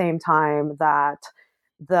around the same time that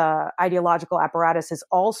the ideological apparatus is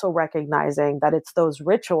also recognizing that it's those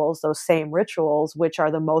rituals, those same rituals, which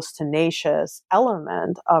are the most tenacious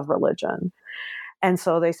element of religion. And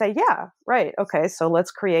so they say, yeah, right. Okay, so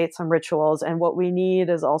let's create some rituals. And what we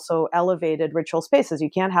need is also elevated ritual spaces.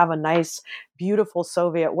 You can't have a nice, beautiful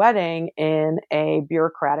Soviet wedding in a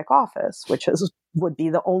bureaucratic office, which would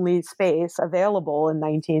be the only space available in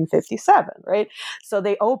 1957, right? So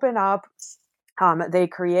they open up, they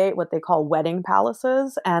create what they call wedding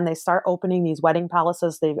palaces, and they start opening these wedding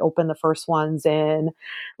palaces. They open the first ones in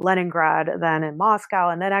Leningrad, then in Moscow,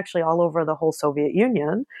 and then actually all over the whole Soviet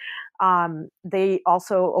Union. They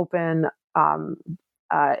also open not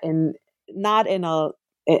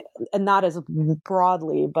as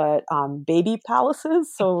broadly, but baby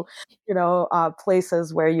palaces. So,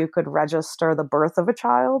 places where you could register the birth of a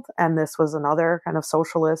child. And this was another kind of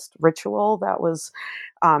socialist ritual that was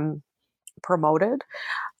promoted.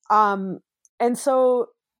 And so,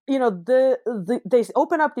 they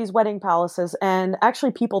open up these wedding palaces, and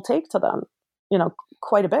actually people take to them,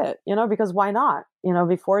 quite a bit, because why not?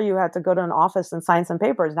 Before you had to go to an office and sign some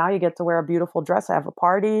papers. Now you get to wear a beautiful dress, have a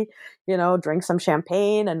party, drink some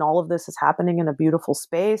champagne, and all of this is happening in a beautiful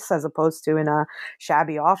space as opposed to in a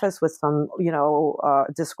shabby office with some,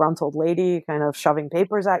 disgruntled lady kind of shoving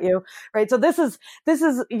papers at you, right? So this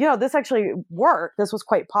this actually worked. This was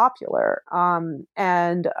quite popular.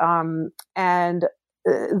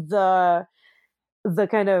 The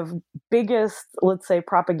kind of biggest, let's say,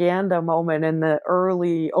 propaganda moment in the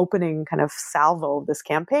early opening kind of salvo of this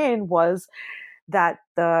campaign was that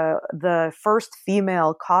the first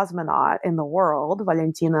female cosmonaut in the world,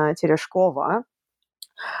 Valentina Tereshkova,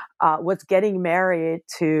 was getting married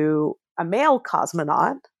to a male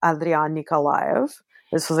cosmonaut, Adrian Nikolaev.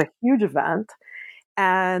 This was a huge event.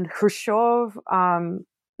 And Khrushchev, said,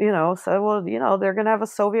 well, they're going to have a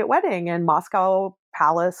Soviet wedding in Moscow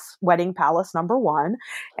Wedding Palace #1,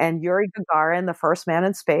 and Yuri Gagarin, the first man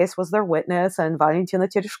in space, was their witness, and Valentina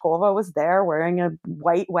Tereshkova was there wearing a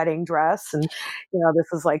white wedding dress, and this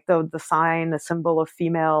is like the sign, the symbol of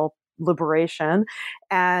female liberation,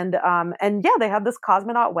 and yeah, they had this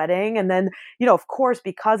cosmonaut wedding, and then of course,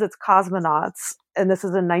 because it's cosmonauts, and this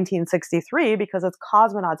is in 1963, because it's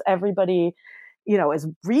cosmonauts, everybody is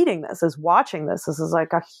reading this, is watching this. This is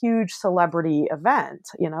like a huge celebrity event.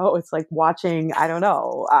 It's like watching, I don't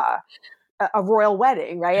know, a royal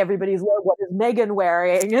wedding, right? Everybody's like, what is Meghan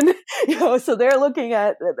wearing? And, so they're looking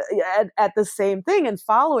at the same thing and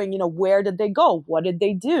following, where did they go? What did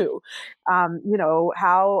they do?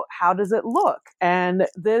 How does it look? And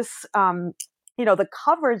this, the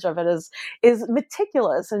coverage of it is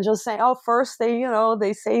meticulous, and just saying, oh, first they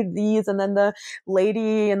say these, and then the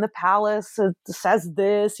lady in the palace says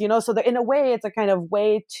this, so in a way, it's a kind of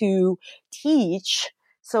way to teach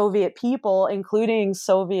Soviet people, including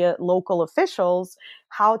Soviet local officials,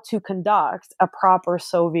 how to conduct a proper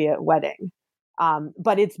Soviet wedding.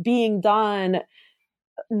 But it's being done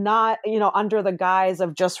not, under the guise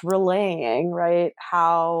of just relaying, right,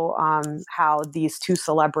 how these two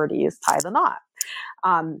celebrities tie the knot.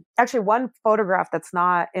 Actually, one photograph that's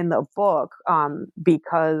not in the book,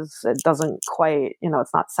 because it doesn't quite,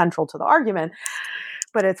 it's not central to the argument,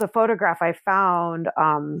 but it's a photograph I found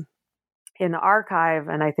in the archive,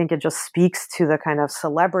 and I think it just speaks to the kind of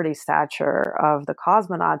celebrity stature of the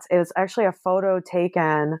cosmonauts. It was actually a photo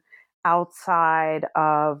taken outside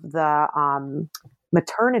of the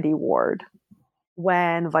maternity ward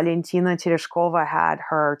when Valentina Tereshkova had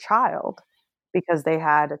her child, because they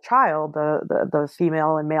had a child, the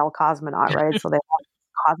female and male cosmonaut, right? So they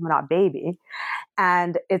had a cosmonaut baby.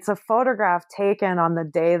 And it's a photograph taken on the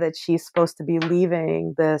day that she's supposed to be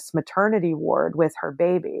leaving this maternity ward with her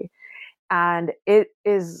baby. And it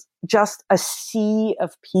is just a sea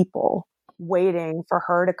of people waiting for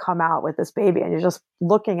her to come out with this baby. And you're just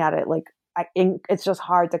looking at it like, it's just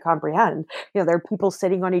hard to comprehend. There are people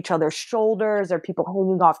sitting on each other's shoulders. There are people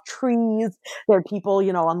hanging off trees. There are people,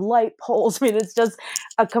 on light poles. I mean, it's just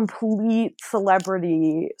a complete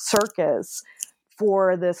celebrity circus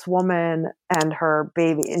for this woman and her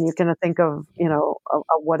baby. And you can think of,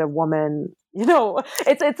 what a woman,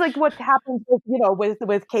 it's like what happens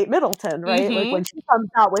with Kate Middleton, right? Mm-hmm. Like when she comes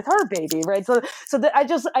out with her baby, right? So that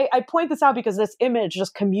I point this out because this image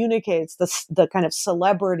just communicates the kind of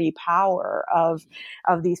celebrity power of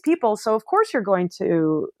these people. So of course you're going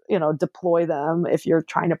to, deploy them if you're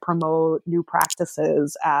trying to promote new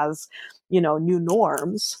practices as, new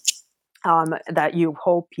norms. That you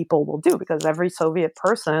hope people will do, because every Soviet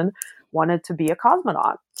person wanted to be a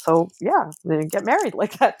cosmonaut. So yeah, they get married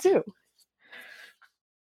like that too.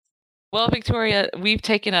 Well, Victoria, we've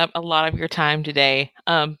taken up a lot of your time today.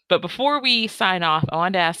 But before we sign off, I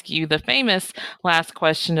wanted to ask you the famous last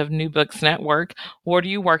question of New Books Network. What are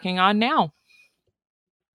you working on now?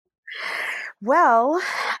 Well,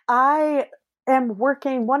 I am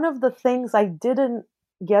working. One of the things I didn't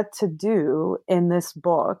get to do in this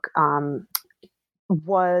book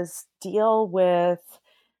was deal with.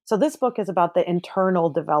 So this book is about the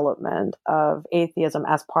internal development of atheism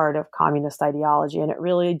as part of communist ideology, and it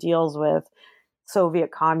really deals with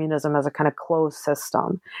Soviet communism as a kind of closed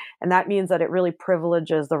system. And that means that it really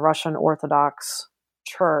privileges the Russian Orthodox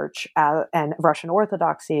Church and Russian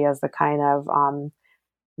Orthodoxy as the kind of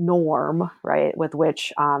norm, right, with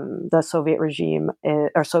which the Soviet regime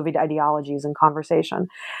or Soviet ideology is in conversation.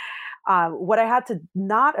 What I had to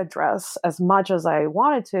not address as much as I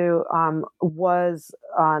wanted to was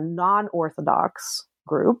non-Orthodox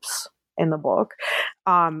groups in the book,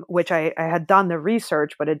 which I had done the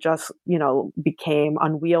research, but it just, became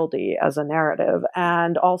unwieldy as a narrative,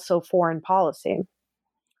 and also foreign policy.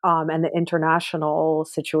 And the international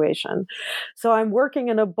situation. So I'm working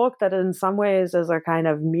in a book that in some ways is a kind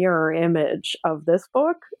of mirror image of this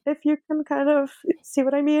book, if you can kind of see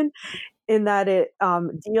what I mean, in that it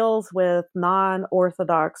deals with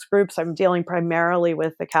non-Orthodox groups. I'm dealing primarily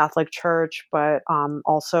with the Catholic Church, but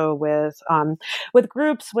also with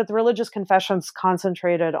groups with religious confessions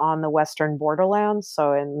concentrated on the Western borderlands.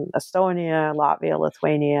 So in Estonia, Latvia,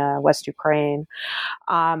 Lithuania, West Ukraine.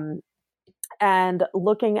 And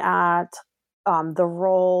looking at the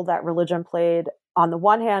role that religion played, on the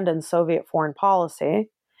one hand, in Soviet foreign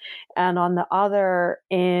policy, and on the other,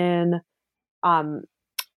 in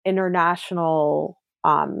international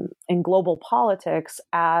in global politics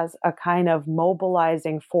as a kind of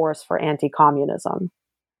mobilizing force for anti-communism.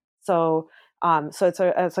 So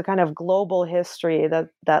it's a kind of global history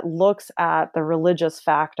that looks at the religious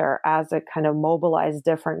factor as it kind of mobilized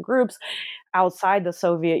different groups outside the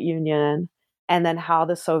Soviet Union, and then how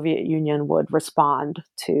the Soviet Union would respond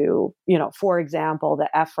to, for example, the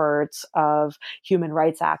efforts of human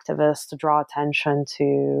rights activists to draw attention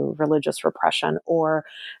to religious repression, or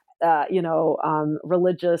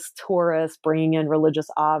religious tourists bringing in religious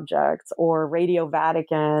objects, or Radio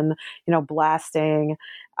Vatican, blasting,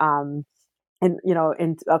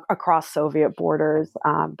 across Soviet borders,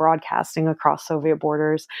 broadcasting across Soviet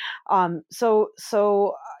borders.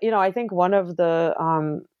 So I think one of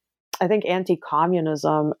the I think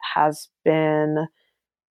anti-communism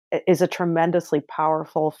is a tremendously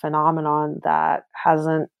powerful phenomenon that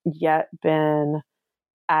hasn't yet been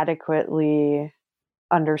adequately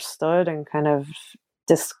understood and kind of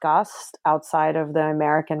discussed outside of the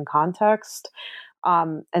American context,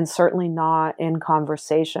 and certainly not in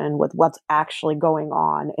conversation with what's actually going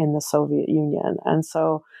on in the Soviet Union. And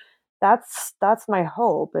so that's my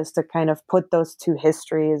hope, is to kind of put those two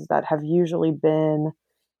histories that have usually been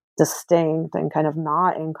distinct and kind of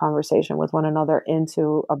not in conversation with one another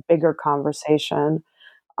into a bigger conversation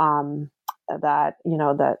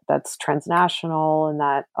that's transnational, and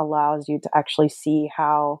that allows you to actually see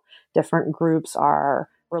how different groups are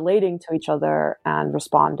relating to each other and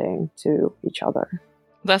responding to each other.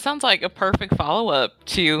 That sounds like a perfect follow-up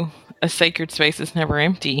to A Sacred Space is Never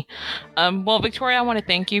Empty. Well, Victoria, I want to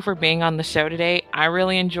thank you for being on the show today. I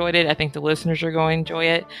really enjoyed it. I think the listeners are going to enjoy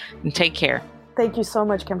it. And take care. Thank you so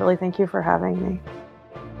much, Kimberly. Thank you for having me.